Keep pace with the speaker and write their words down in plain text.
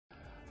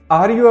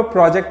Are you a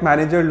project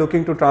manager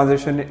looking to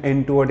transition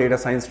into a data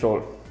science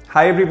role?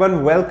 Hi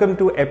everyone, welcome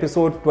to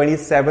episode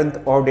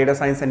 27th of Data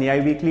Science and AI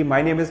Weekly.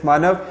 My name is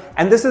Manav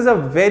and this is a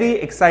very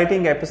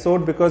exciting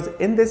episode because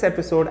in this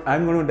episode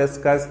I'm going to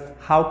discuss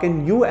how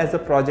can you as a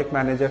project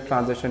manager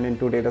transition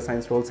into data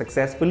science role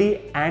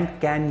successfully, and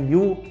can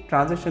you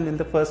transition in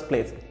the first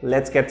place?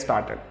 Let's get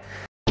started.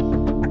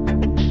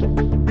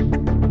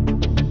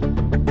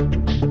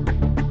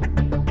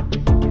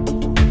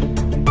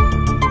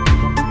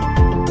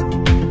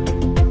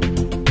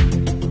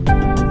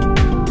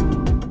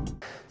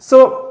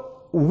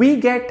 So we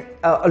get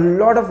a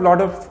lot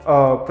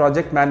of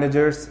project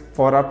managers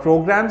for our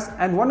programs,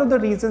 and one of the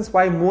reasons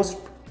why most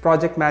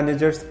project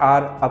managers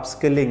are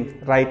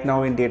upskilling right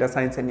now in data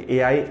science and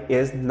AI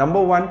is,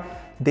 number one,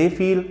 they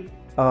feel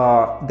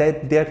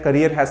that their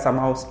career has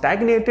somehow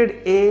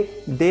stagnated.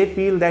 They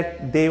feel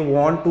that they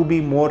want to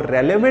be more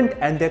relevant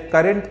and their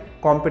current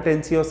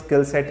competency or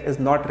skill set is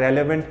not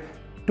relevant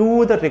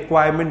to the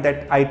requirement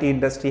that IT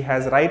industry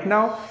has right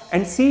now.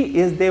 And C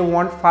is they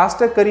want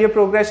faster career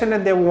progression,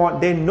 and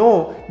they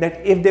know that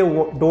if they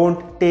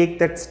don't take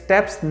that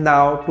steps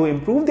now to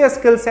improve their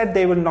skill set,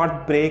 they will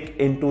not break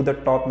into the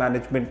top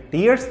management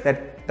tiers.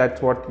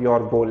 That's what your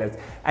goal is.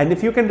 And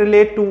if you can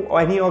relate to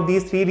any of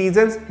these three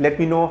reasons, let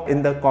me know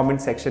in the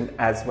comment section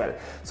as well.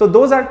 So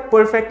those are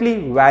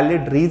perfectly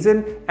valid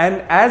reasons.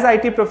 And as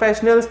IT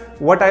professionals,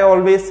 what I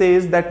always say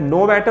is that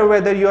no matter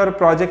whether you are a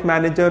project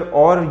manager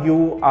or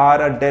you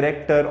are a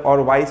director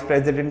or vice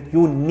president,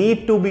 you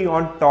need to be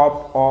on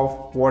top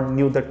of what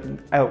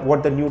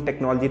the new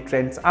technology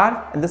trends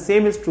are. And the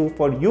same is true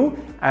for you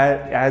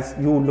as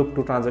you look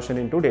to transition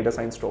into data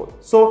science role.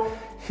 So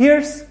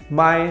here's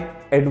my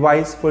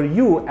advice for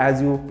you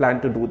as you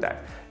plan to do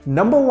that.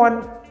 Number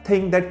one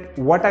thing that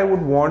what I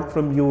would want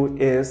from you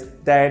is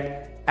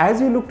that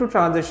as you look to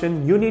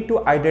transition, you need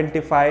to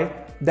identify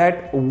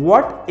that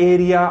what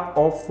area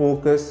of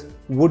focus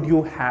would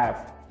you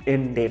have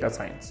in data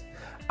science.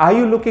 Are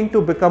you looking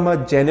to become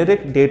a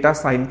generic data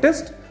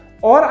scientist,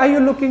 or are you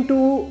looking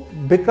to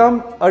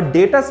become a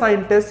data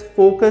scientist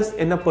focused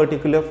in a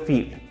particular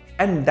field?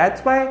 And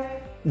that's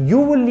why you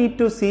will need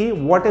to see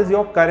what is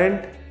your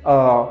current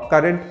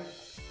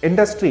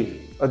industry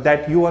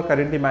that you are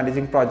currently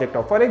managing project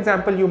of. For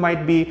example, you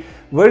might be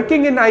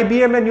working in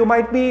IBM and you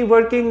might be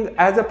working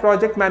as a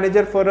project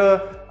manager for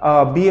a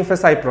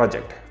BFSI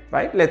project,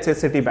 right? Let's say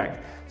Citibank.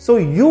 So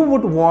you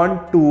would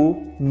want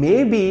to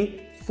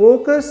maybe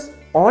focus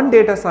on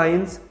data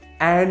science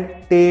and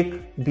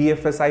take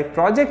BFSI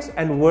projects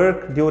and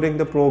work during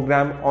the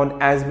program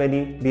on as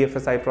many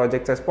BFSI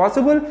projects as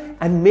possible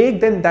and make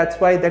them, that's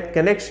why that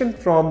connection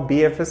from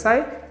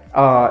BFSI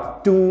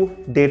to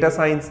data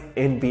science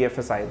in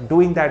BFSI.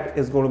 Doing that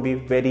is going to be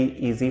very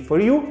easy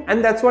for you,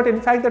 and that's what in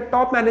fact the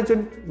top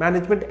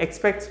management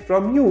expects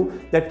from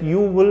you, that you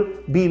will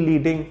be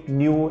leading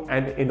new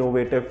and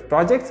innovative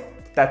projects.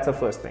 That's the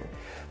first thing.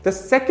 The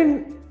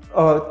second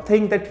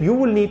thing that you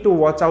will need to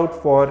watch out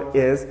for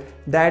is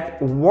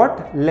that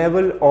what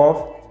level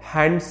of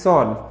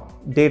hands-on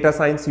data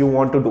science you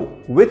want to do,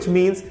 which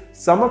means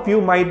some of you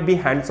might be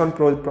hands-on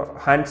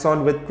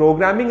with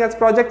programming as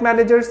project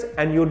managers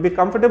and you'd be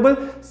comfortable.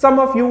 Some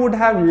of you would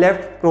have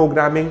left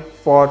programming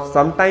for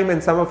some time,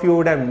 and some of you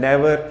would have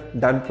never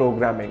done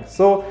programming.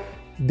 So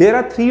there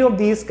are three of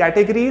these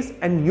categories,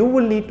 and you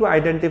will need to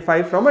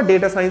identify from a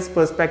data science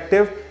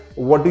perspective,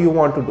 what do you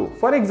want to do.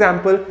 For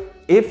example,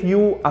 if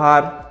you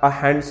are a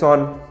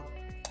hands-on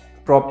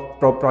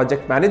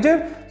project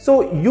manager,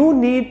 so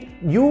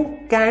you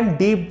can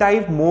deep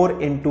dive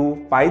more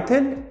into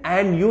Python,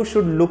 and you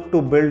should look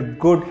to build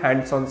good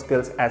hands-on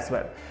skills as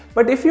well.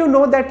 But if you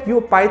know that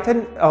your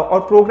Python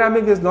or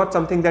programming is not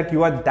something that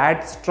you are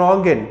that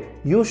strong in,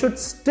 you should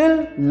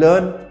still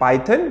learn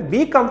Python,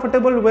 be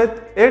comfortable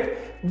with it,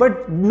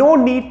 but no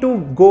need to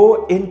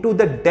go into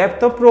the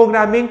depth of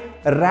programming.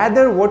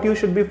 Rather, what you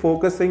should be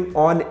focusing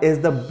on is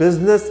the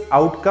business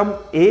outcome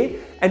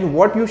and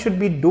what you should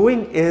be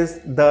doing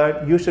is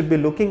you should be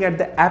looking at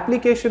the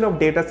application of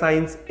data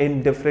science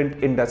in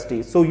different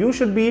industries. So you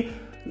should be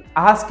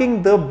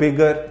asking the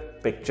bigger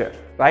picture,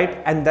 right?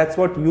 And that's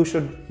what you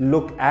should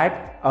look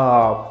at,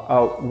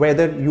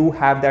 whether you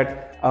have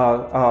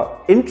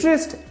that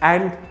interest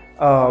and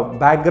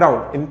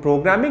background in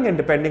programming, and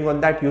depending on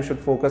that you should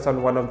focus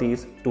on one of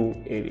these two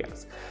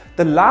areas.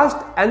 The last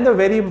and the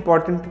very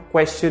important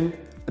question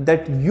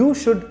that you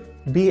should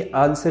be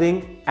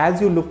answering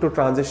as you look to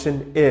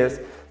transition is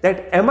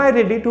that, am I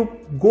ready to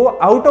go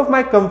out of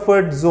my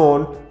comfort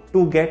zone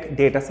to get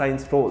data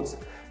science roles?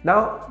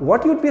 Now,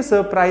 what you'd be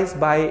surprised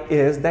by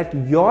is that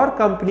your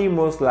company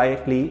most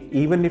likely,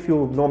 even if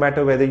you, no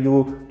matter whether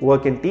you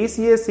work in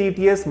TCS,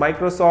 CTS,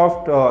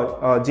 Microsoft,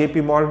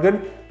 JP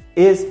Morgan,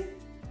 is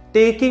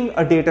taking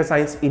a data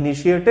science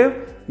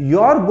initiative.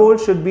 Your goal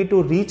should be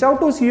to reach out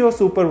to your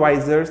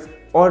supervisors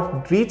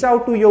or reach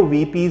out to your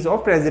VPs or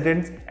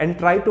presidents and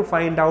try to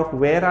find out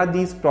where are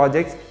these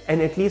projects,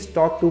 and at least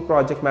talk to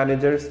project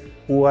managers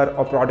or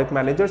product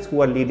managers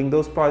who are leading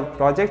those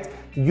projects.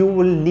 You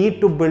will need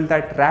to build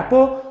that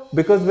rapport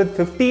because with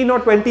 15 or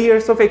 20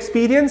 years of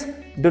experience,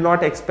 do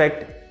not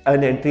expect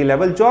an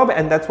entry-level job,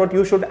 and that's what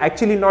you should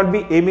actually not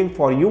be aiming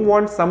for. You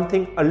want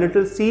something a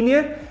little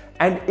senior,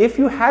 and if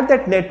you have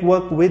that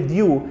network with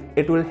you,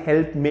 it will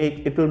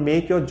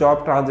make your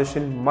job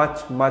transition much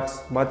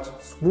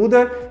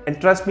smoother.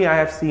 And trust me, I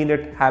have seen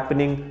it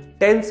happening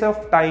tens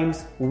of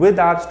times with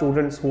our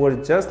students who are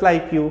just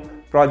like you,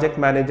 project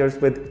managers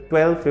with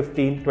 12,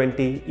 15,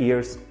 20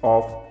 years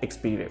of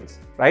experience,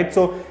 right?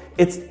 So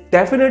it's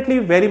definitely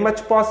very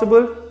much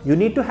possible. You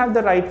need to have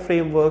the right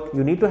framework,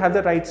 you need to have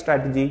the right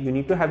strategy, you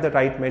need to have the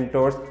right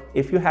mentors.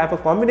 If you have a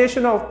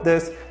combination of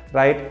this,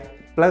 right,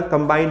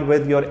 combined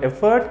with your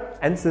effort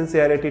and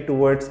sincerity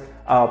towards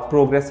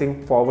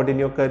progressing forward in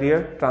your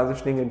career,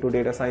 transitioning into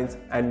data science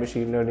and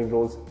machine learning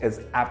roles is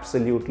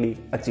absolutely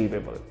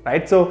achievable,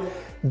 right? So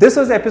this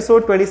was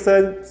episode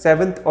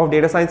 27th of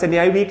Data Science and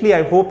AI Weekly.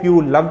 I hope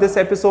you loved this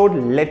episode.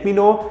 Let me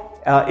know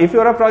if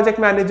you're a project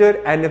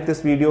manager and if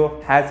this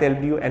video has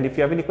helped you, and if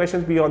you have any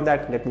questions beyond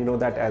that, let me know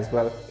that as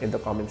well in the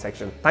comment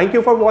section. Thank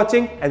you for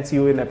watching and see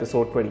you in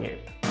episode 28.